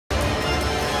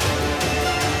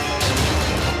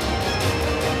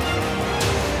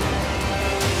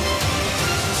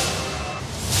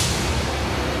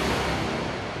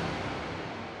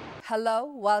Hello,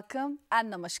 welcome,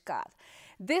 and namaskar.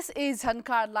 This is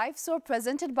Jhankar live show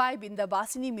presented by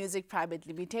Bindabasini Music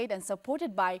Pvt and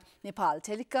supported by Nepal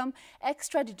Telecom,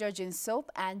 Extra Detergent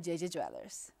Soap and JJ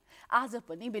Jewelers. आज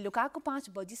पनि बेलुकाको 5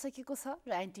 बजिसकेको छ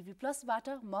र एनटीभी प्लसबाट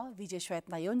म विजय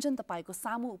स्वयत्ना योन्जन तपाईको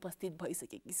सामु उपस्थित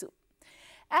भइसकेकी छु.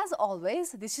 As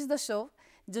always, this is the show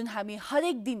जुन हामी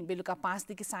हरेक दिन बेलुका 5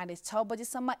 देखि 6:30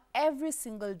 बजेसम्म every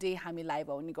single day हामी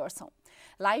लाइभ आउने गर्छौं.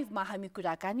 लाइभमा हामी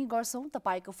कुराकानी गर्छौं,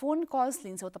 तपाईको फोन कल्स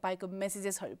लिन्छौं, तपाईको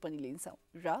मेसेजेसहरु पनि लिन्छौं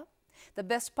र the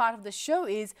best part of the show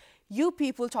is you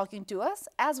people talking to us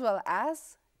as well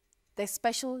as the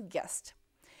special guest.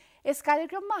 यस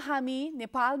कार्यक्रममा हामी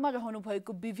नेपालमा रहनु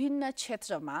भएको विभिन्न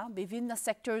क्षेत्रमा विभिन्न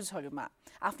सेक्टर्सहरुमा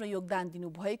आफ्नो योगदान दिनु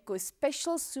भएको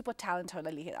स्पेशल सुपर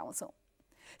ट्यालेन्टहरुलाई लिएर आउँछौं.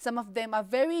 Some of them are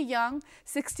very young,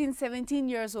 16, 17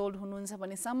 years old हुनुहुन्छ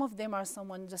भने some of them are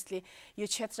someone जसले यो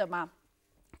क्षेत्रमा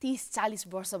 30-40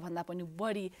 वर्ष भन्दा पनि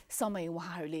बढी समय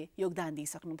उहाँहरूले योगदान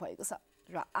दिइसक्नु भएको छ.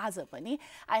 र आज पनि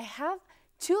I have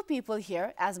two people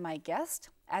here as my guest,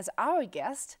 as our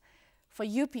guest for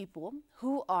you people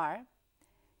who are,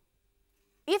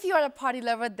 if you are a party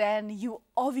lover, then you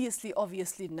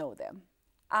obviously know them.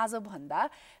 आज भन्दा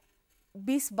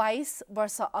 20-22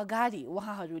 वर्ष अगाडि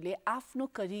उहाँहरूले आफ्नो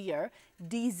करियर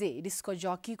डीजे डिस्को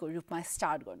जकीको रूपमा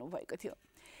स्टार्ट गर्नुभएको थियो.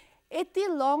 यति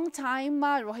लङ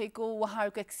टाइममा रहेको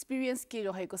उहाँहरूको एक्सपिरियन्स के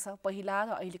रहेको छ पहिला र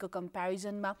अहिलेको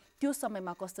कम्प्यारिजनमा त्यो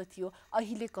समयमा कस्तो थियो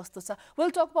अहिले कस्तो छ.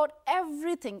 We'll talk about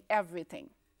everything.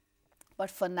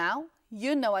 But for now,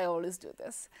 you know I always do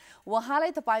this.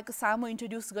 उहाँलाई तपाईको सामु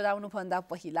इन्ट्रोड्युस गराउनु भन्दा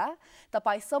पहिला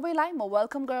तपाई सबैलाई म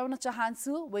वेलकम गराउन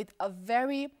चाहन्छु with a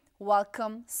very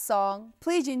welcome song.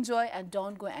 Please enjoy and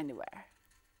don't go anywhere.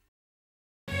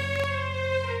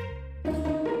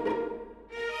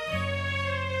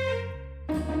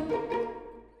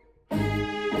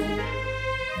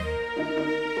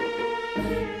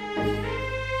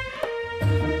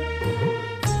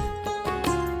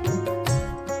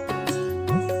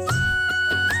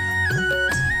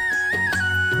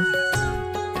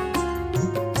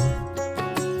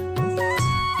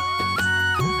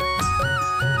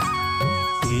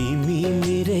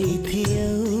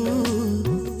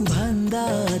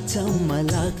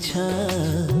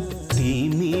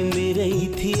 तिमी मेरै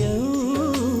थियौ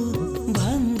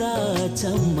भन्दा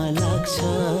चम्म लाग्छ.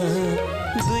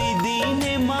 दुई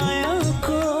दिने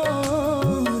मायाको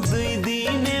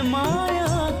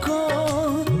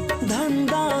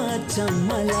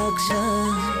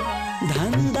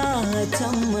धन्दा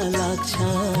चम्म लाग्छ.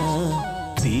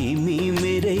 तिमी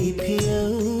मेरै थियौ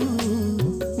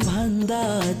भन्दा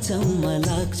चम्म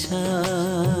लाग्छ.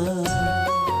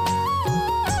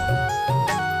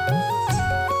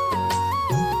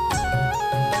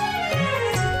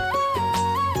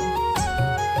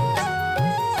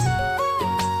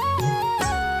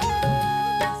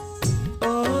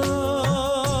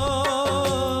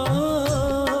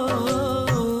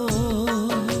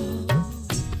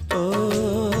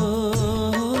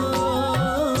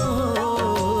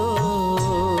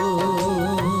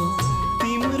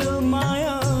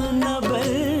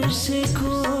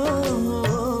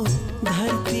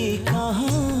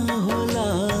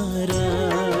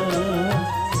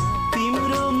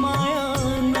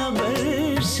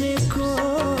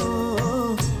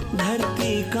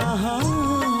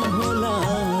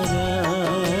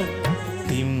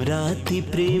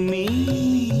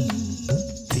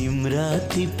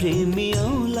 तिम्राती प्रेमी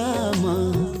औलामा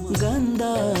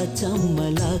गन्दा चम्म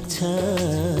लाग्छ.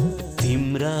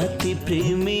 तिम्राती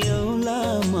प्रेमी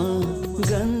औलामा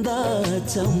गन्दा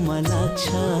चम्म लाग्छ.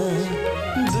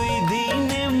 दुई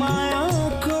दिने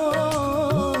मायाको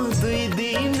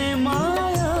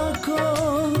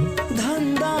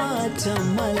धन्दा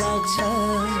चम्म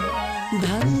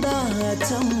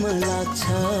लाग्छ.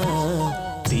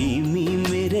 तिमी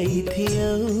मेरै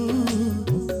थियौ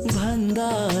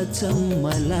भन्दा चम्म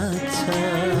लाग्छ.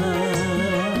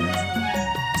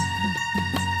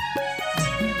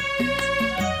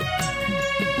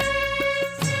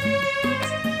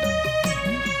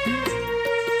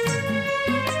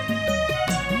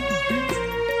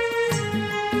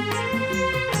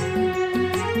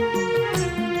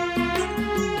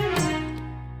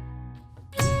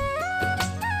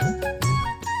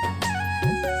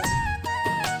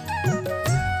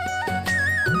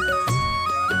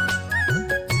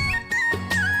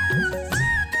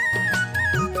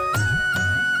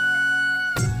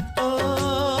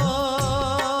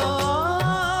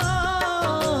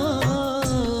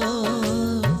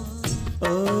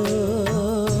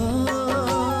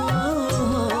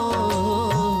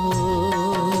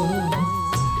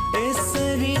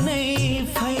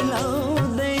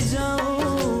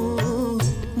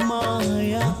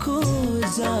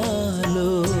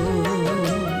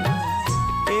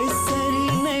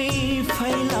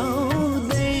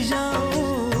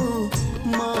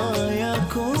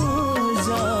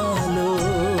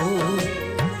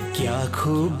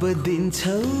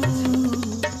 दिन्छौ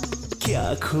क्या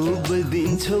खूब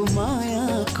दिन्छौ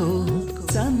मायाको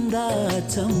चन्दा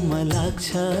चम्म लाग्छ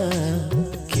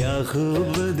क्या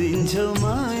खूब दिन्छौ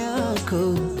मायाको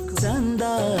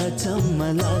चन्दा चम्म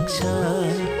लाग्छ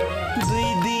दुई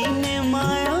दिने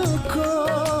मायाको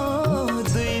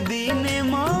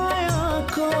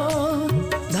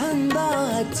धन्दा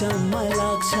चम्म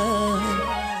लाग्छ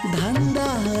धन्दा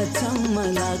चम्म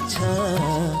लाग्छ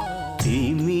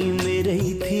तिमी मेरै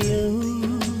थियौ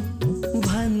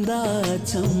भन्दा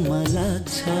चम्म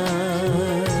लाग्छ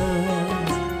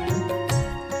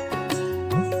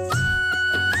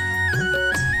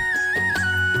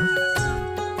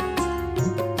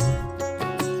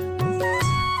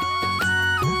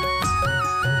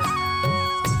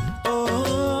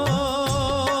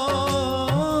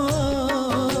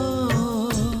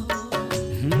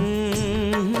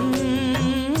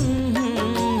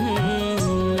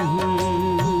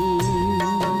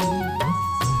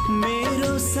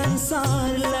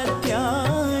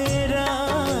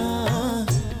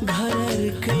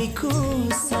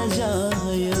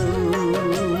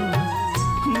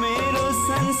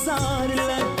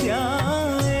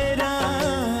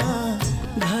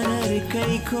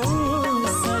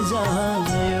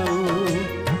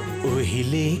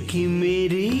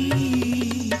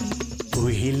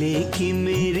कि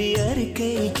मेरी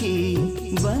अर्कै कि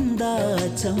बन्दा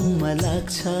चम्म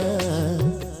लाग्छ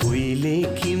उहिले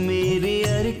कि मेरी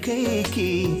अर्कै कि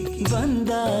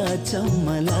बन्दा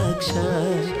चम्म लाग्छ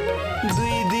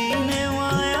दुई दिने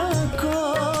मायाको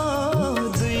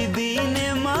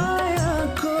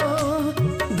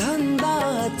धन्दा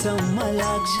चम्म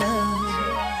लाग्छ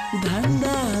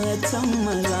धन्दा चम्म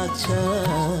लाग्छ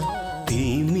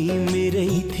तिमी मेरै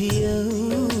थियौ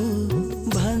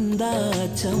भन्दा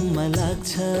चम्म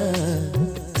लाग्छ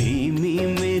तिमी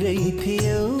मेरै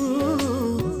थियौ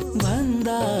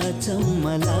भन्दा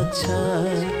चम्म लाग्छ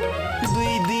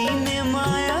दुई दिने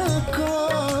मायाको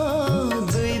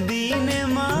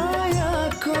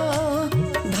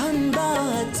धन्दा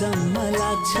चम्म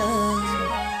लाग्छ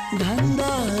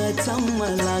धन्दा चम्म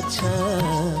लाग्छ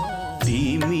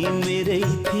तिमी मेरै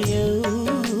थियौ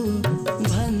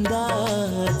भन्दा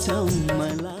चम्म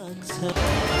लाग्छ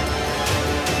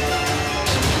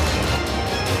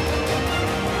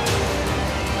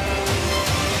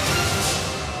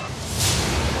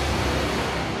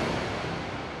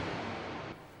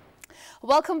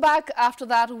Welcome back after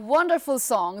that wonderful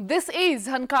song. This is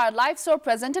Jhankar live show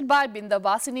presented by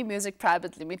Bindabasini Music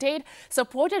Pvt Limited,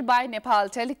 supported by Nepal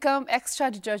Telecom, Extra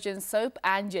Detergent Soap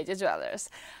and JJ Jewelers.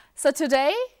 So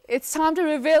today, it's time to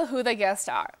reveal who the guests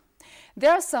are.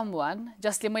 There is someone,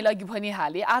 जसले मैले अघि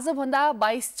भनिहालेँ आजभन्दा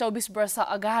 22-24 वर्ष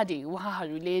अगाडि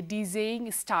उहाँहरूले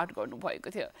डिजेइङ start गर्नुभएको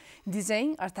थियो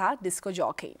डिजेइङ अर्थात् डिस्को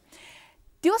जॉकी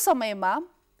त्यो समयमा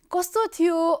कस्तो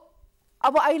थियो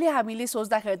अब अहिले हामीले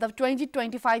सोच्दाखेरि त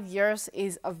 20-25 years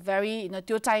is a very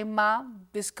त्यो टाइममा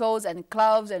discos and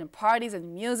clubs and parties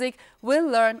and music we'll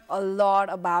learn a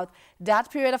lot about that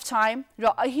period of time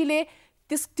र अहिले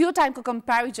त्यो टाइमको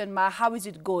comparisonमा how is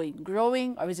it going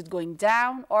growing or is it going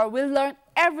down or we'll learn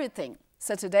everything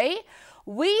so today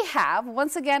we have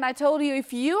once again I told you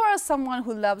if you are someone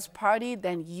who loves party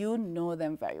then you know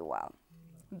them very well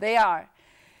they are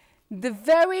the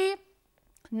very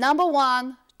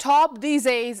 #1 top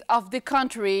DJs of the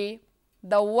country,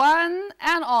 the one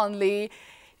and only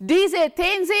DJ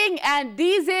Tenzing and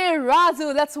DJ Raju.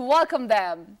 Let's welcome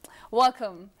them.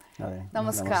 Welcome. Hi.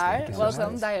 Namaskar.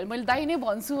 Welcome. Dai. मैले दाइ नै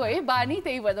भन्छु है बानी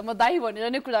त्यही भएर म दाइ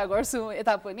भनेर नै कुरा गर्छु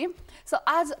यता पनि. So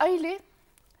आज अहिले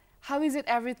how is it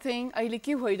everything? अहिले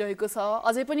के भइरहेको छ?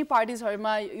 अझै पनि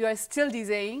पार्टीजहरुमा you are still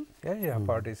DJing? Yeah,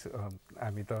 parties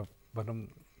हामी त भनौं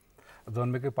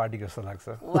जन्मेकै पार्टी जस्तो लाग्छ.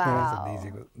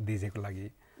 DJ को लागि.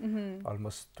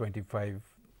 Almost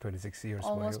 25-26 years.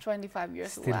 Almost 25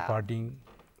 years. Still partying.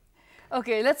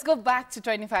 Okay, let's go back to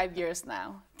 25 years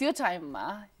now. त्यो टाइममा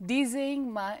DJing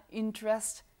मा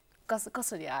इन्ट्रेस्ट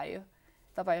कसरी आयो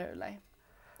तपाईहरुलाई?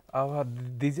 अब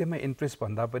DJ मा इन्ट्रेस्ट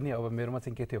भन्दा पनि अब मेरोमा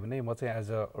चाहिँ के थियो भने म चाहिँ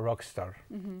एज अ रक स्टार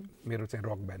मेरो चाहिँ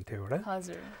रक ब्यान्ड थियो एउटा.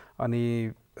 हजुर. अनि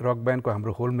रक ब्यान्डको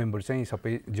हाम्रो होल मेम्बर चाहिँ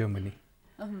सबै जर्मनी.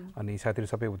 अनि साथीहरु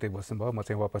सबै उतै बस्नुभयो म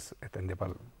चाहिँ वापस यता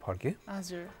नेपाल फर्के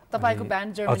हजुर तपाईको ब्यान्ड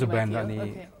जर्मनीमा हजुर ब्यान्ड अनि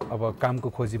अब कामको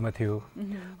खोजीमा थियो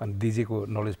अनि डीजे को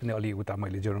नलेज पनि अलि उता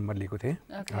मैले जर्मनमा लिएको थिए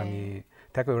अनि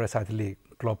त्यहाँको एउटा साथीले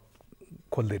क्लब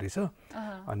खोल्दै रहेछ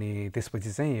अनि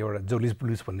त्यसपछि चाहिँ एउटा जोलिस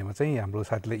ब्लुज भन्नेमा चाहिँ हाम्रो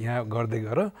साथीले यहाँ गर्दै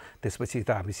गएर त्यसपछि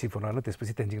त हामी सिफोनमा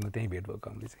त्यसपछि तेन्जिङमा त्यही भेट भएको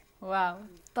हामीले चाहिँ वाउ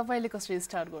तपाईले कसरी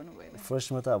स्टार्ट गर्नुभयो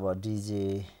फर्स्टमा त अब डीजे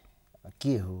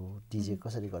के हो डीजे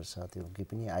कसरी गर्छ त्यो के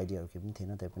पनि आइडियाहरु के पनि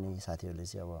थिएन त्यही पनि साथीहरुले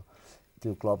चाहिँ अब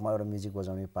त्यो क्लबमा एउटा म्युजिक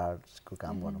बजाउने पार्टको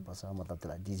काम गर्नुपर्छ मतलब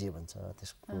त्यसलाई डिजे भन्छ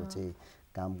त्यसको चाहिँ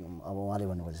काम अब उहाँले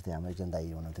भन्नुभयो जस्तै हाम्रो एकजना दाइ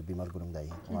हुनुहुन्थ्यो विमल गुरुङ दाइ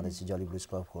उहाँले चाहिँ जली ब्लुज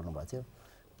क्लब खोल्नुभएको थियो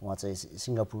उहाँ चाहिँ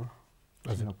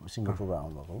सिङ्गापुरबाट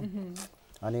आउनुभएको हो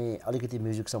अनि अलिकति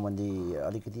म्युजिक सम्बन्धी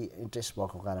अलिकति इन्ट्रेस्ट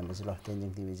भएको कारणले चाहिँ ल तेन्जिङ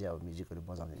तिमी चाहिँ अब म्युजिकहरू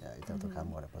बजाउने यताउता काम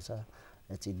गर्नुपर्छ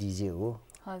यो चाहिँ डिजे हो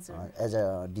एज अ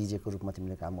डिजेको रूपमा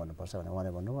तिमीले काम गर्नुपर्छ भनेर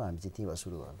उहाँले भन्नुभयो हामी चाहिँ त्यहीँबाट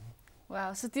सुरु भयो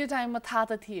वाउ सो त्यो टाइममा थाहा त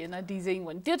थिएन डिजेङ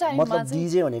भन्ने त्यो टाइममा मतलब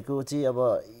डिजे भनेको चाहिँ अब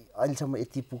अहिलेसम्म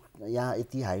यहाँ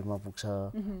यति हाइमा पुग्छ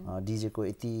डिजेको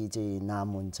यति चाहिँ नाम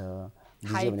हुन्छ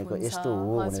डिजे भनेको यस्तो हो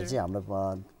भनेर चाहिँ हाम्रो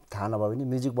थाहा नभए पनि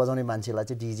म्युजिक बजाउने मान्छेलाई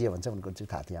चाहिँ डिजे भन्छ भनेको चाहिँ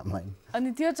थाहा थियो हामीलाई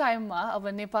अनि त्यो टाइममा अब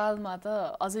नेपालमा त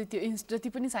अझै त्यो जति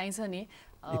पनि चाहिन्छ नि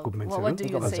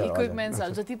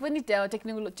इक्विपमेन्ट्सहरू जति पनि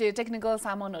टेक्निकल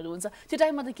सामानहरू हुन्छ त्यो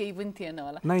टाइममा त केही पनि थिएन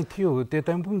होला नै थियो त्यो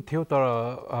टाइम पनि थियो तर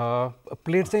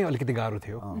प्लेट चाहिँ अलिकति गाह्रो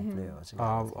थियो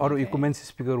अरू इक्विपमेन्ट्स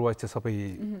स्पिकर वाइज चाहिँ सबै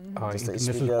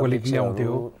इन्टरनेसनल क्वालिटी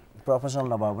आउँथ्यो प्रोफेसनल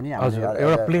नभए पनि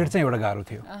एउटा प्लेट चाहिँ एउटा गाह्रो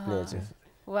थियो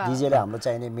डिजेले हाम्रो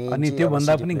चाहिने मेन अनि त्यो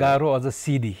भन्दा पनि गाह्रो अझ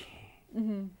सिडी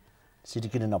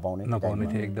किन नपाउने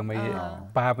थियो एकदमै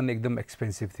पाए पनि एकदम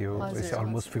एक्सपेन्सिभ थियो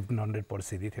अलमोस्ट 1500 पर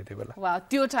सिडी थियो त्यो बेला वाउ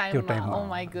त्यो टाइममा ओ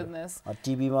माय गुडनेस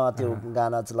टिभीमा त्यो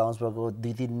गाना लन्च भएको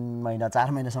 2-3 महिना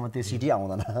 4 महिनासम्म त्यो सिडी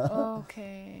आउँदैन ओके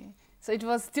सो इट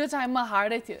वाज त्यो टाइममा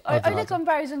हार्डै थियो अहिले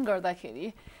कम्प्यारिजन गर्दाखेरि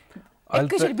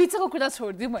एकैचोटि बिचको कुरा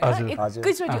छोड्दिउँ हैन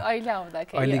एकैचोटि अहिले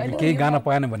आउँदाखेरि अहिले केही गाना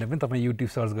पाएन भने पनि तपाईं युट्युब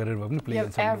सर्च गरेर भए पनि प्ले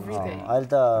गर्न सक्नुहुन्छ अहिले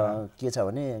त के छ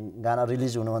भने गाना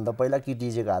रिलिज हुनुभन्दा पहिला कि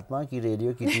डीजेको हातमा कि रेडियो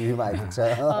कि टिभीमा आइपुग्छ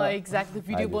एक्ज्याक्टली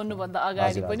भिडियो बन्नुभन्दा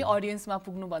अगाडि पनि ऑडियन्समा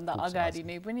पुग्नुभन्दा अगाडि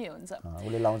नै पनि हुन्छ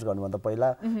उले लन्च गर्नुभन्दा पहिला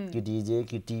कि डीजे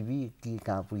कि टिभी कि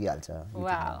कहाँ पुगिहाल्छ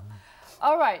wow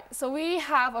Alright, so we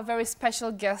have a very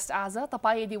special guest आज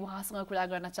तपाई यदि उहाँसँग कुरा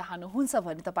गर्न चाहनुहुन्छ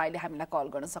भने तपाईले हामीलाई कल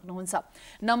गर्न सक्नुहुन्छ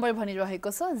नम्बर भनिरहेको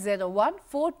छ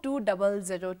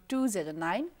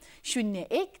 0142000209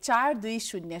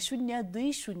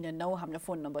 0142000209 हाम्रो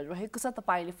फोन नम्बर रहेको छ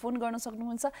तपाईले फोन गर्न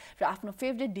सक्नुहुन्छ र आफ्नो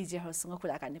फेभरेट डीजेहरुसँग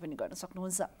कुराकानी पनि गर्न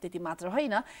सक्नुहुन्छ त्यति मात्र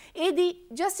हैन यदि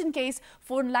जस्ट इन केस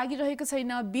फोन लागिरहेको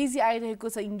छैन बिजी आइरहेको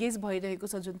छ इंगेज भइरहेको छ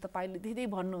जुन तपाईले धेरै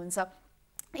भन्नुहुन्छ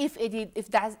If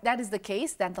that is the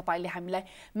case, then तपाईले हामीलाई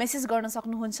मेसेज गर्न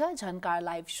सक्नुहुन्छ झन्कार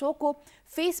लाइभ शो को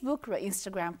फेसबुक र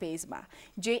इन्स्टाग्राम पेजमा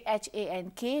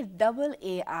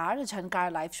JHANKAAR Jhankar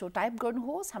live show type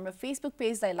गर्नुहोस् हाम्रो फेसबुक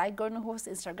पेजलाई लाइक गर्नुहोस्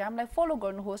इन्स्टाग्रामलाई फलो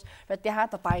गर्नुहोस् र त्यहाँ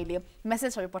तपाईले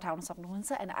मेसेजहरु पठाउन सक्नुहुन्छ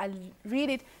and I'll read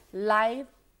it live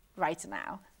right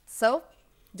now. So,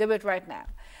 do it right now.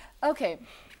 Okay.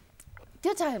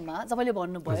 त्यो टाइममा तपाईले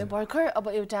भन्नुभयो भर्खर अब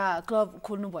एउटा क्लब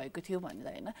खोल्नु भएको थियो भनेर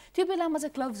हैन त्यो बेलामा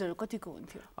चाहिँ क्लब्सहरु कतिको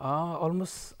हुन्थ्यो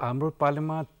अलमोस्ट हाम्रो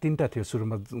पालेमा 3टा थियो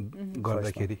सुरुमा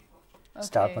गर्दाखेरि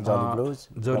स्टार्टमा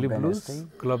जली ब्लुज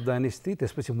क्लब डायनेस्टी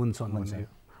त्यसपछि मुनसन भन्ने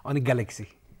अनि ग्यालेक्सी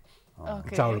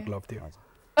चाउर क्लब थियो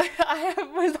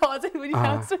मैले अझै पनि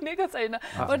नाम सुनेको छैन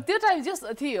बट त्यो टाइम जस्ट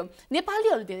थियो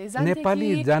नेपालीहरु धेरै जान्थे नेपाली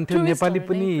जान्थ्यो नेपाली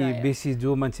पनि बेसी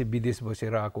जो मान्छे विदेश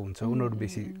बसेर आएको हुन्छ उनीहरु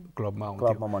बेसी क्लबमा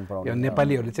आउँथ्यो यो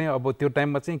नेपालीहरुले चाहिँ अब त्यो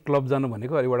टाइममा चाहिँ क्लब जानु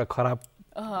भनेको एउटा खराब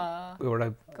एउटा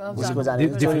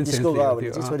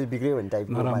छोरी बिग्रियो भन्ने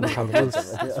टाइपको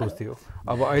सोच थियो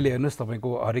अब अहिले हेर्नुस् तपाईको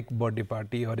हरेक बर्थडे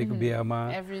पार्टी हरेक बिहामा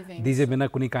डीजे बिना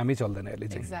कुनै कामै चल्दैन अहिले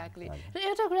चाहिँ एक्ज्याक्टली र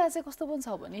एउटा कुरा चाहिँ कस्तो पनि छ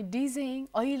भने डीजेङ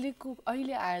अहिले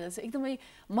आएर चाहिँ एकदमै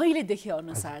मैले देखे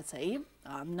अनुसार चाहिँ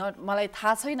मलाई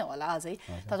थाहा छैन होला अझै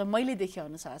तर मैले देखे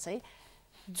अनुसार चाहिँ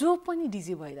जो पनि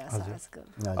डीजे भइराछ आजकल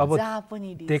अब जहाँ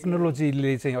पनि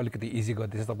टेक्नोलोजीले चाहिँ अलिकति इजी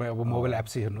गर्दैछ तपाई अब मोबाइल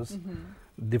एप्स हेर्नुस्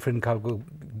डिफरेन्ट खालको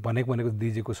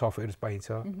भनेको सफ्टवेयर्स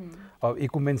पाइन्छ अब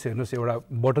इक्विपमेन्ट्स हेर्नुस् एउटा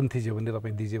बटन थिच्यो भने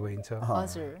तपाई डीजे भइन्छ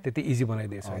त्यति इजी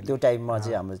बनाइदिएछ त्यो टाइममा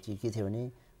चाहिँ हाम्रो के थियो भने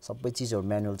सबै चीजहरु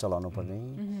म्यानुअल चलाउनु पर्ने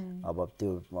अब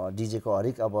त्यो डीजे को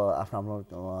हरेक अब आफ्नो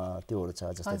त्योहरु छ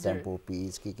जस्तै टेम्पो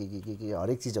पिच के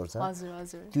हरेक चीजहरु छ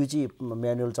त्यो चाहिँ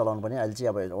म्यानुअल चलाउनु पर्ने अहिले चाहिँ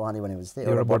अब उहाँले भने जस्तै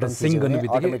एउटा बटन सिंक गर्ने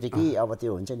बित्तिकै अटोमेटिकली अब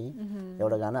त्यो हुन्छ नि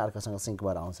एउटा गाना अर्कोसँग सिंक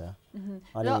भएर आउँछ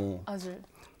अनि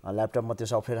ल्यापटपमा त्यो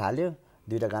सफ्टवेयर हाल्यो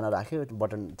दुईटा गाना राख्यो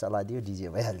बटन चलाइदियो डीजे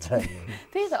भइहाल्छ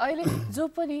त्यही त अहिले जो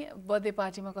पनि बर्थडे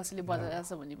पार्टीमा कसैले बजाइरहेछ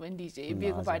भने पनि डीजे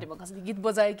बिहेको पार्टीमा कसैले गीत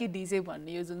बजायो कि डीजे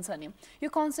भन्ने यो जुन छ नि यो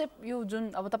कन्सेप्ट यो जुन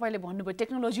अब तपाईले भन्नुभयो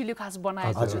टेक्नोलोजीले खास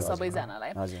बनाएको छ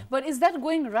सबैजनालाई but is that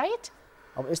going right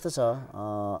अब यस्तो छ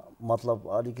मतलब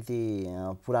अलिकति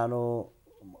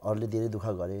पुरानोहरुले धेरै दुःख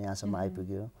गरे यहाँसम्म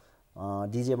आइपुग्यो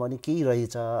डीजे पनि केही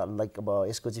रहेछ लाइक अब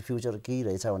यसको चाहिँ फ्युचर केही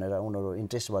रहेछ भनेर उनीहरु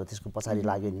इन्ट्रेस्ट भएर त्यसको पछाडी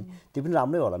लाग्यो नि त्यो पनि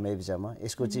राम्रै होला मे विचारमा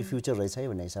यसको चाहिँ फ्युचर रहेछ है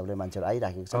भन्ने हिसाबले मान्छेहरु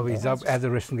आइराखेको छ अब हिसाब एज अ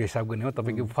रेस्टुरेन्टको हिसाब गर्ने हो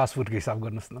तपाईको फास्ट फुडको हिसाब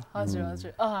गर्नुस् न हजुर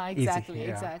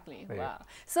exactly wow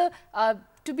so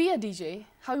to be a DJ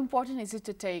how important is it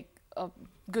to take a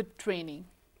good training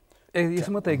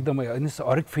यसमा त एकदमै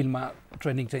हरेक फिल्डमा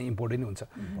ट्रेनिङ चाहिँ इम्पोर्टेन्ट हुन्छ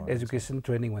एजुकेसन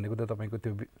ट्रेनिङ भनेको त तपाईँको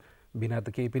त्यो बिना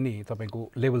त केही पनि तपाईँको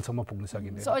लेभलसम्म पुग्न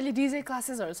सकिँदैन सो अहिले डीजे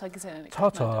क्लासेसहरु छ कि छैन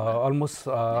छ अलमोस्ट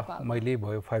मैले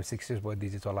भयो 5-6 इयर्स भयो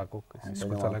डीजे चलाएको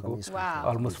स्कुल चलाएको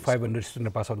अलमोस्ट 500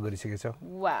 स्टुडेन्ट पास आउट गरिसकेको छ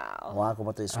वाउ उहाँको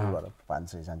मात्र स्कुलबाट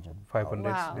 500 जान्छन्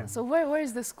 500 so where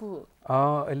is the school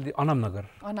अहिले अनामनगर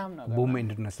बुम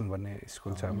इन्टरनेसनल भन्ने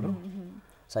स्कुल छ हाम्रो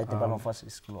सायद नेपालमा फर्स्ट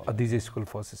स्कुल हो DJ school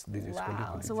first DJ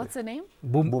school So what's the name?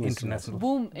 Boom International.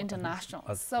 Boom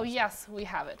International. So yes, we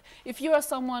have it. If you are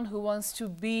someone who wants to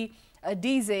be a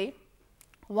DJ,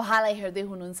 उहाँलाई हेर्दै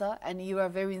हुनुहुन्छ and you are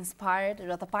very inspired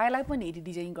र तपाईलाई पनि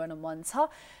DJing गर्न मन छ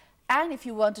and if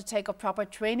you want to take a proper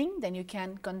training then you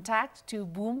can contact to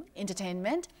Boom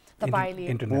Entertainment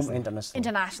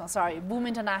International sorry Boom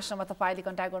International मा तपाईले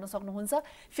कन्ट्याक्ट गर्न सक्नुहुन्छ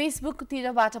फेसबुक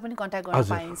तिरबाट पनि कन्ट्याक्ट गर्न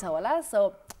पाइन्छ होला so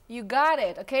you got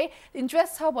it okay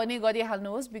interest छ भने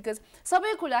गरिहाल्नुहोस् because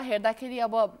सबै कुरा हेर्दाखेरि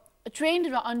अब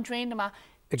ट्रेन्ड र अनट्रेन्ड मा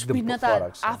भिन्नता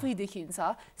आफै देखिन्छ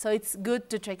so it's good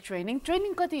to take training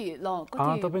कति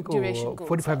तपाईको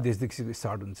 45 डेज देखि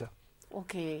स्टार्ट हुन्छ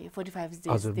ओके 45 डेज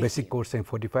हजुर बेसिक कोर्स चाहिँ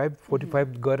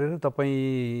 45 गरेर तपाई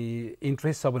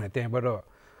इन्ट्रेस्ट छ भने त्यहाँबाट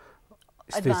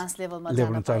एडभान्स लेभलमा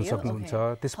जान सक्नुहुन्छ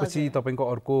त्यसपछि तपाईको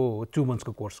अर्को 2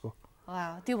 मन्थ्सको कोर्सको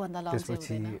त्यो भन्दा लङ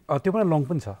त्यसपछि त्यो पनि लङ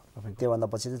पनि छ तपाईको त्यो भन्दा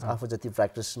पछि आफू जति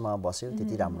प्र्याक्टिसमा बस्यो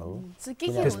त्यति राम्रो हो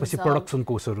त्यसपछि प्रोडक्सन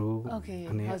कोर्सहरु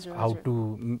अनि हाउ टु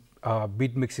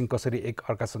बिट मिक्सिङ कसरी एक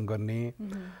अर्कासँग गर्ने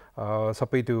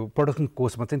सबै त्यो प्रोडक्सन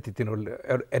कोर्समा चाहिँ तिनीहरु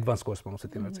एडभान्स कोर्स पाउँछ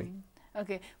तिनीहरु चाहिँ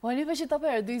ओके भनेपछि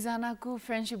तपाईहरु दुई जनाको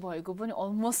फ्रेन्डशिप भएको पनि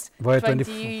अलमोस्ट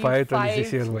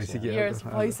 25-26 इयर्स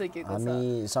भइसकेको छ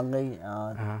हामी सँगै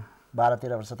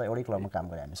 12-13 वर्ष त एउटै क्लबमा काम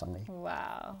गरे हामी सँगै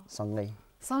वाउ सँगै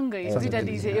दुईटा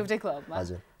डीजे एउटै क्लबमा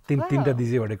हजुर तीनटा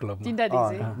डीजे एउटै क्लबमा तीनटा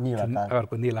डीजे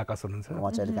अर्को नीलाकाश हुनुहुन्छ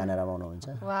उहाँ चाहिँ क्यानाडामा हुनुहुन्छ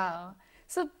वाउ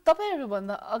सो तपाईहरु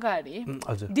भन्दा अगाडि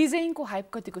डीजेइङको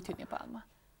हाइप कतिको थियो नेपालमा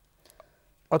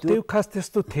त्यो खास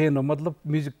त्यस्तो थिएन मतलब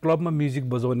म्युजिक क्लबमा म्युजिक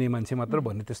बजाउने मान्छे मात्र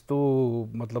भन्ने त्यस्तो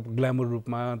मतलब ग्ल्यामर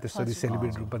रूपमा त्यसरी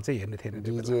सेलिब्रेट रूपमा चाहिँ हेर्ने थिएन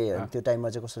डीजे त्यो टाइममा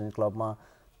चाहिँ कस्तो क्लबमा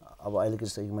अब अहिलेको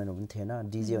जस्तो इक्विपमेन्ट पनि थिएन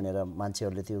डीजे भनेर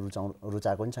मान्छेहरूले त्यो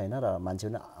रुचाएको पनि छैन र मान्छे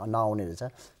पनि नआउने रहेछ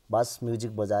बस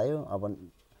म्युजिक बजायो अब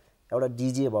एउटा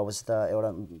डीजे भएपछि त एउटा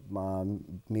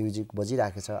म्युजिक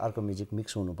बजिराखेको छ अर्को म्युजिक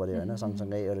मिक्स हुनु पर्यो हैन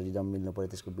सँगसँगै एउटा रिदम मिल्नु पर्यो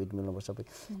त्यसको बिट मिल्नु पर्छ सबै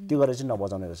त्यो गरेर चाहिँ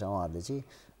नबजाउने रहेछ उहाँहरूले चाहिँ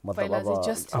मतलब अब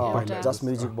जस्ट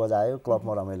म्युजिक बजायो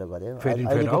क्लबमा रमाइलो गर्यो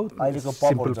अहिलेको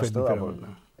पपहरु जस्तो अब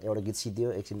एउटा गीत सिद्धियो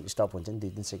एकछिन स्टप हुन्छ नि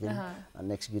 2-3 सेकेन्ड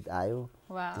नेक्स्ट गीत आयो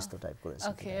त्यस्तो टाइपको रहेछ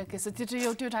ओके सो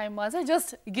त्यो टाइममा चाहिँ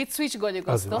जस्ट गीत स्विच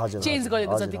गरेको जस्तो चेन्ज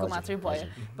गरेको जतिको मात्रै भयो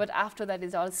but after that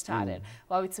is all started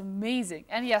wow it's amazing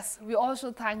and yes we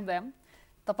also thank them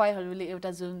तपाईहरुले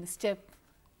एउटा जुन स्टेप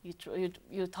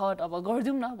यो थट अब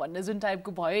गर्दिउँ न भन्ने जुन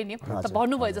टाइपको भयो नि त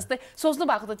भन्नुभयो जस्तै सोच्नु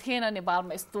भएको त थिएन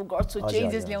नेपालमा यस्तो गर्छु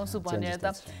चेन्जेस ल्याउँछु भनेर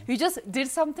त you just did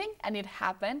something and it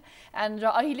happen and र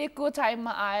अहिलेको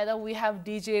टाइममा आएर we have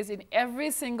DJs in every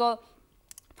single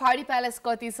party palace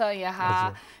कति छ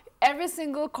यहाँ every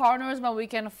single corners we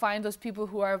can find those people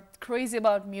who are crazy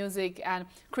about music and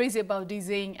crazy about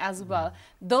DJing as well.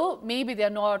 Though maybe they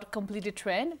are not completely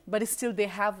trained, but still they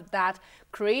have that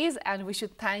craze, and we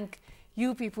should thank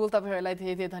you people. तपाईहरुलाई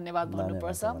धेरै धेरै धन्यवाद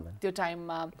भन्नुपर्छ त्यो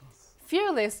टाइममा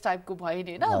fearless type को भयो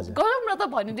नि हैन गरम न त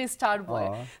भनिने स्टार्ट भयो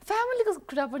फ्यामिलीको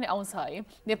कुरा पनि आउँछ है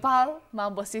नेपालमा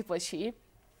बसेपछि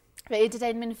र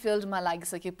एन्टरटेनमेन्ट फिल्डमा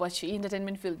लागिसकेपछि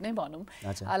इन्टरटेनमेन्ट फिल्ड नै भनौं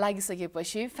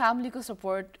लागिसकेपछि फ्यामिलीको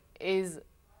सपोर्ट इज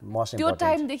त्यो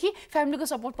टाइम देखि फ्यामिलीको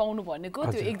सपोर्ट पाउनु भनेको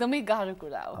त्यो एकदमै गाह्रो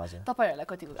कुरा हो तपाईहरुलाई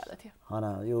कतिको गाह्रो थियो हैन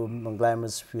यो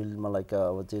ग्ल्यामरस फिल्डमा लाइक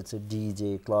अब त्यो चाहिँ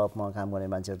डीजे क्लबमा काम गर्ने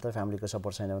मान्छेहरु त फ्यामिलीको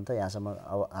सपोर्ट छैन भने त यहाँसम्म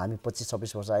अब हामी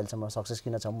 25-26 वर्ष अहिलेसम्म सक्सेस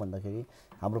किन छौं भन्दाखेरि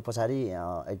हाम्रो पछाडी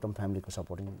एकदम फ्यामिलीको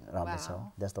सपोर्टिङ राम्रो छ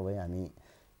द्याट्स द वे हामी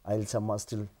अहिलेसम्म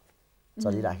स्टिल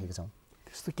चलिराखेका छौं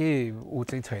त्यस्तो के उ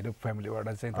चाहिँ छैन फ्यामिलीबाट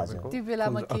चाहिँ तपाईको त्यो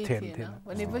बेलामा के थिएन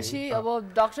भनेपछि अब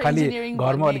डाक्टर इन्जिनियरिङ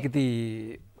घरमा अलिकति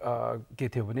के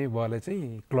थियो भने उहाँले चाहिँ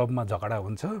क्लबमा झगडा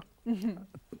हुन्छ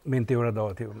मेन त्यो एउटा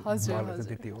दवा थियो उहाँले चाहिँ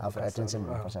त्यति हो आफ्नो एटेन्सन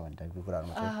पर्छ भन्ने टाइपको कुराहरु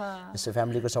थियो यसो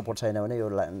फ्यामिलीको सपोर्ट छैन भने यो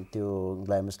त्यो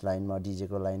ग्ल्यामरस लाइनमा डीजे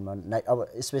को लाइनमा अब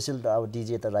स्पेशल अब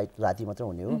डीजे त राति मात्र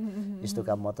हुने हो यस्तो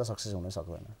काममा त सक्सेस हुन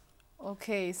सक्दैन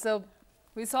okay so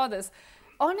we saw this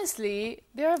honestly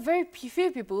there are very few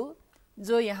people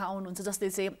जो यहाँ आउनुहुन्छ जसले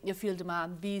चाहिँ यो फिल्डमा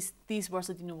 20-30 वर्ष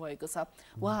दिनु भएको छ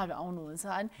उहाँहरु आउनुहुन्छ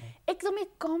अनि एकदमै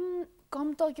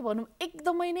कम त के भनौं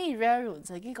एकदमै नै रेयर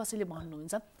हुन्छ कि कसैले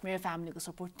भन्नुहुन्छ मेरो फ्यामिलीको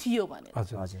सपोर्ट थियो भनेर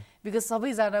हजुर बिकज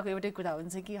सबै जनाको एउटै कुरा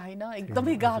हुन्छ कि हैन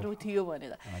एकदमै गाह्रो थियो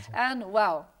भनेर and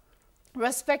wow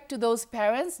respect to those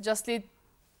parents जसले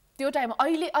त्यो टाइम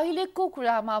अहिलेको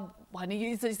कुरामा भने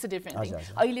इट्स अ डिफरेन्ट थिङ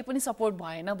अहिले पनि सपोर्ट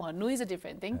भएन भन्नु इज अ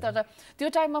डिफरेन्ट थिङ तर त्यो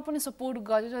टाइममा पनि सपोर्ट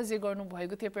गरेर जे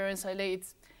गर्नुभएको थियो पेरेन्ट्सहरूले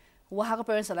इट्स उहाँको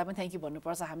पेरेन्ट्सहरूलाई पनि थ्याङ्क यू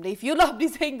भन्नुपर्छ हामीले if you love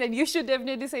this thing then you should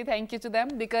definitely say thank you to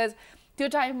them because त्यो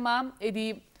टाइममा यदि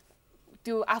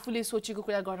त्यो आफूले सोचेको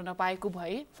कुरा गर्न नपाएको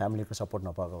भए फ्यामिलीको सपोर्ट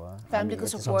नपाएको भए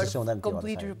फ्यामिलीको सपोर्ट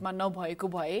कम्प्लिट रूपमा नभएको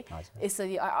भए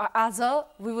यसरी आज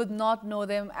we would not know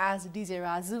them as DJ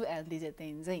Raju and DJ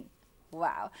Tenzing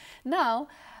wow now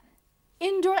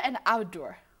indoor and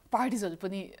outdoor पार्टिजहरू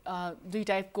पनि दुई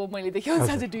टाइपको मैले देखेँ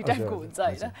चाहिँ दुई टाइपको हुन्छ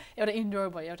होइन एउटा इन्डोर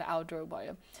भयो एउटा आउटडोर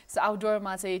भयो सो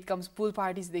आउटडोरमा चाहिँ इट कम्स पुल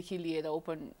पार्टिजदेखि लिएर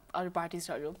ओपन अरू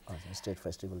पार्टिजहरू state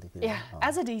फेस्टिभलदेखि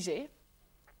as a DJ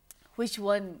which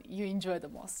one you enjoy the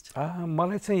most?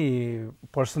 मलाई चाहिँ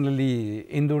पर्सनली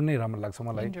इन्डोर नै राम्रो लाग्छ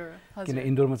मलाई किन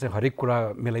इन्डोरमा चाहिँ हरेक कुरा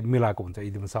मिलाएको हुन्छ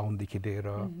एकदम साउन्डदेखि लिएर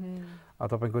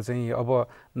तपाईँको चाहिँ अब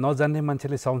नजान्ने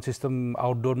मान्छेले साउन्ड सिस्टम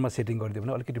आउटडोरमा सेटिङ गरिदियो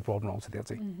भने अलिकति प्रब्लम आउँछ त्यहाँ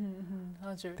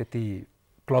चाहिँ त्यति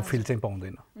क्लब फिल चाहिँ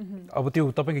पाउँदैन अब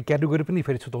त्यो तपाईँको क्याटेगोरी पनि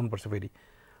फेरि छुटाउनुपर्छ फेरि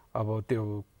अब त्यो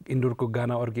इन्डोरको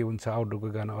गाना अर्कै हुन्छ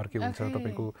आउटडोरको गाना अर्कै हुन्छ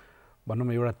तपाईँको भनौँ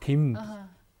न एउटा थिम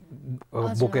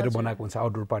बोकेर बनाएको हुन्छ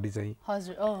आउटडोर पार्टी चाहिँ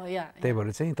त्यही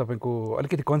भएर चाहिँ तपाईँको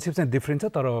अलिकति कन्सेप्ट चाहिँ डिफ्रेन्ट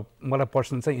छ तर मलाई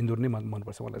पर्सनल चाहिँ इन्डोर नै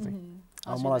मनपर्छ मलाई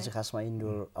चाहिँ मलाई चाहिँ खासमा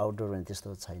इन्डोर आउटडोर भने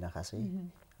त्यस्तो छैन खासै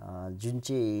जुन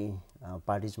चाहिँ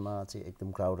पार्टिजमा चाहिँ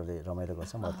एकदम क्राउडहरूले रमाइलो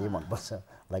गर्छ मलाई त्यही मनपर्छ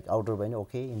लाइक आउटडोर पनि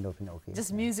ओके इन्डोर पनि ओके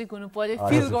जस्ट म्युजिक हुनु पर्यो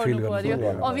फिल गर्नु पर्यो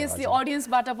अभियसली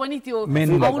अडियन्सबाट पनि त्यो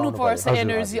आउनु पर्छ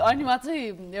एनर्जी अनि मात्रै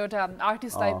एउटा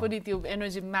आर्टिस्टलाई पनि त्यो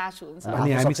एनर्जी म्याच हुन्छ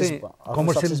अनि हामी चाहिँ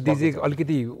कमर्सियल डीजे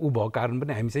अलिकति उ भएको कारण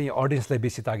पनि हामी चाहिँ अडियन्सलाई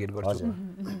बेसी टार्गेट गर्छौँ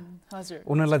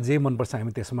उनीहरूलाई जे मनपर्छ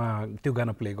हामी त्यसमा त्यो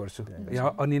गाना प्ले गर्छौँ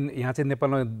अनि यहाँ चाहिँ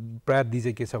नेपालमा प्रायः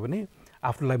डीजे के छ भने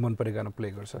आफूलाई मन परेको गाना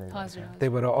प्ले गर्छ त्यही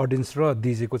भएर अडियन्स र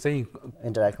डीजेको चाहिँ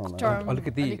इन्टरेक्ट हुन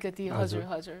अलिकति हजुर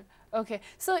हजुर ओके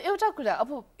सो एउटा कुरा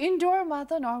अब इन्डोरमा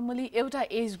त नर्मली एउटा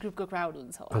एज ग्रुपको क्राउड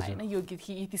हुन्छ होइन यो गीत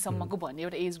यतिसम्मको भन्ने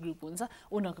एउटा एज ग्रुप हुन्छ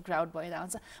उनीहरूको क्राउड भएर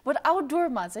हुन्छ बट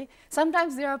आउटडोरमा चाहिँ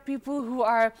sometimes there are people who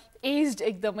are aged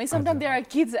एकदमै sometimes there are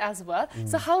kids as well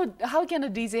so how can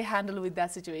a DJ handle with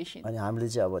that situation अनि हामीले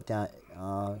चाहिँ अब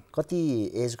त्यहाँ कति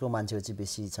एजको मान्छेहरू चाहिँ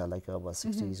बेसी छ लाइक अब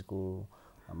 60sको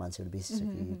मान्छेहरू बेसी छ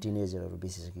कि टिनेजरहरू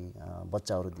बेसी छ कि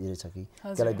बच्चाहरू धेरै छ कि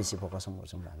त्यसलाई बेसी फोकस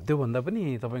गर्छौँ हामी त्योभन्दा पनि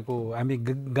तपाईँको हामी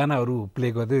गानाहरू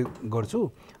प्ले गर्दै गर्छु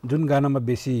जुन गानामा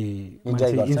बेसी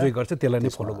इन्जोय गर्छ त्यसलाई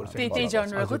नै फलो गर्छ त्यही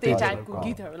जनरको त्यही टाइपको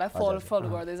गीतहरूलाई फलो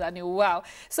गर्दै जाने wow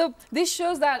so this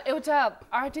shows that एउटा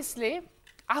आर्टिस्टले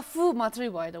आफू मात्रै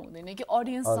भएर हुँदैन कि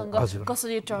अडियन्ससँग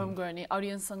कसरी टर्म गर्ने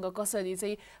अडियन्ससँग कसरी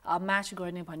चाहिँ म्याच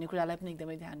गर्ने भन्ने कुरालाई पनि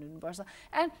एकदमै ध्यान दिनुपर्छ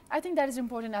and I think that is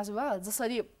important as well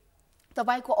जसरी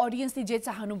तपाईको अडियन्सले जे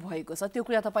चाहनु भएको छ त्यो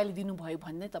कुरा तपाईले दिनुभयो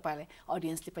भन्ने तपाईलाई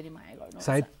अडियन्सले पनि माया गर्नुहुन्छ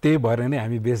सायद त्यही भएर नै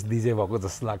हामी बेस्ट डीजे भएको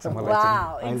जस्तो लाग्छ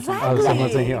मलाई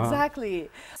चाहिँ एक्ज्याक्टली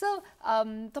सो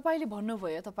तपाईले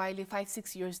भन्नुभयो तपाईले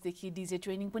 5-6 इयर्स देखि डीजे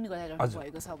ट्रेनिङ पनि गरिरहनु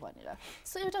भएको छ भनेर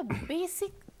सो एउटा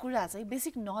बेसिक कुरा चाहिँ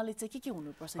बेसिक नलेज चाहिँ के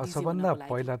हुनुपर्छ डीजे सबभन्दा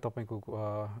पहिला तपाईको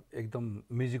एकदम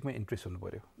म्युजिकमा इन्ट्रेस्ट हुनु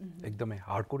पर्यो एकदमै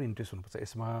हार्डकोर इन्ट्रेस्ट हुनुपर्छ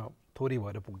यसमा थोरै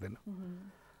भएर पुग्दैन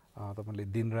तपाईले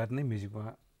दिनरात नै म्युजिकमा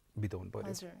बिताउनु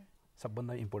पर्यो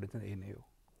सबभन्दा इम्पोर्टेन्ट चाहिँ यही नै हो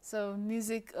सो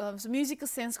म्युजिकको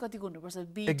सेन्स कतिको हुनुपर्छ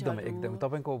बिट एकदम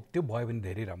तपाईको त्यो भयो भने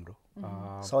धेरै राम्रो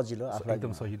सजिलो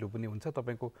एकदम सजिलो पनि हुन्छ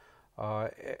तपाईको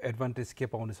एडभान्टेज के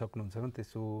पाउन सक्नुहुन्छ भने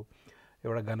त्यसो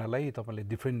एउटा गानालाई तपाईले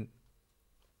डिफरेन्ट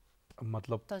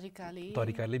मतलब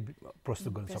तरिकाले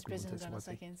प्रस्तुत गर्न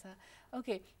सक्नुहुन्छ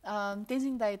ओके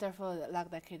तेन्जिङ दाइतर्फ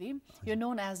लाग्दाखेरि यो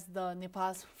नोन as the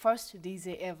Nepals first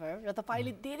DJ ever र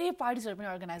तपाईले धेरै पार्टिजहरू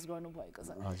पनि अर्गनाइज गर्नुभएको छ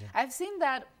I have seen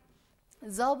that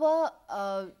job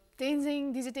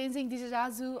Tenzing DJ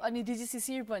Raju अनि डीजे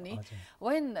शिशिर पनि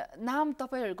when नाम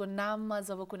तपाईहरुको नाममा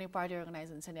जब कुनै पार्टी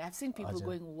अर्गनाइज हुन्छ नि I have seen people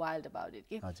going wild about it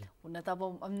के हुन त अब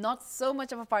I am not so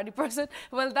much of a party person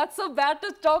well that's so bad to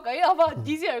talk है अब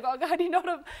डीजेहरुको अगाडि नट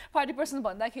अ पार्टी पर्सन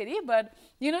भन्दाखेरि but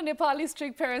you know Nepali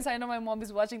strict parents I know my momo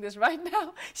is watching this right now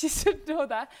she should know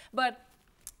that but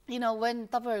you know when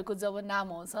तपाईहरुको जब नाम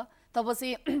आउँछ तब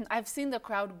चाहिँ I have seen the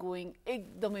crowd going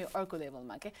एकदमै अर्को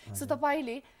लेभलमा के सो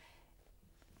तपाईले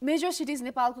मेजर सिटीज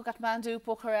नेपालको काठमाडौँ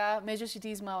पोखरा मेजर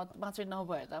सिटीजमा मात्रै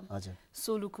नभएर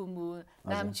सोलुखुम्बु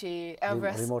नाम्चे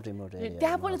एभरेस्ट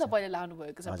त्यहाँ पनि तपाईले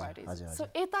लानुभएको छ पार्टी सो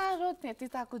यता र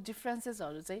त्यताको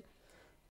डिफरेन्सेसहरू चाहिँ